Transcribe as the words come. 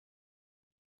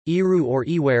Iru or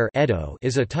iware Edo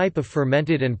is a type of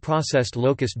fermented and processed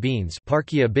locust beans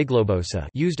Parkia biglobosa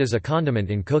used as a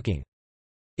condiment in cooking.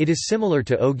 It is similar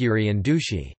to ogiri and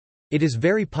dushi. It is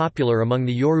very popular among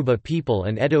the Yoruba people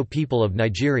and Edo people of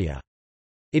Nigeria.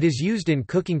 It is used in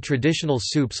cooking traditional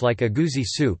soups like agusi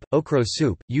soup, okro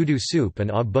soup, udu soup and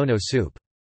ogbono soup.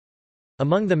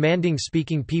 Among the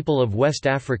Manding-speaking people of West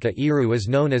Africa, Iru is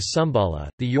known as Sumbala.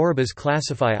 The Yorubas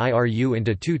classify Iru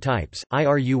into two types,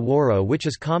 Iru woro, which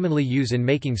is commonly used in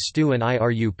making stew, and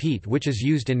Iru peat, which is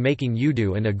used in making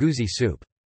udu and agusi soup.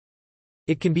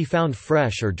 It can be found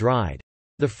fresh or dried.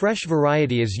 The fresh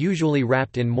variety is usually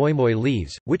wrapped in moi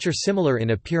leaves, which are similar in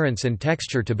appearance and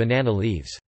texture to banana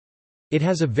leaves. It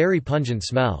has a very pungent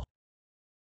smell.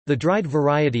 The dried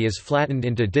variety is flattened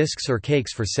into discs or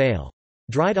cakes for sale.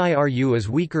 Dried Iru is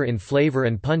weaker in flavor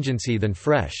and pungency than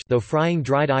fresh, though frying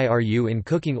dried Iru in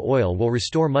cooking oil will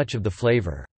restore much of the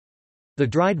flavor. The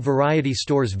dried variety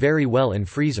stores very well in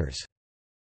freezers.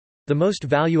 The most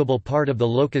valuable part of the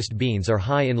locust beans are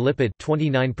high in lipid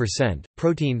 29%,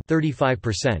 protein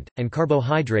 35%, and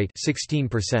carbohydrate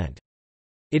 16%.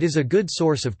 It is a good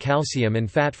source of calcium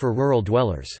and fat for rural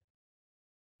dwellers.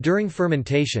 During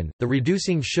fermentation, the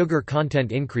reducing sugar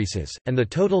content increases, and the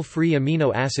total free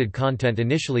amino acid content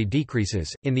initially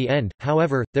decreases. In the end,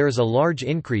 however, there is a large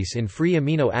increase in free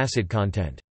amino acid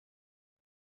content.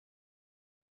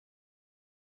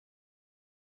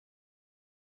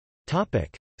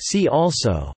 See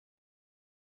also: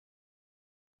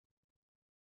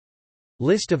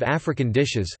 List of African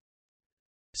dishes,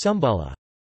 Sumbala.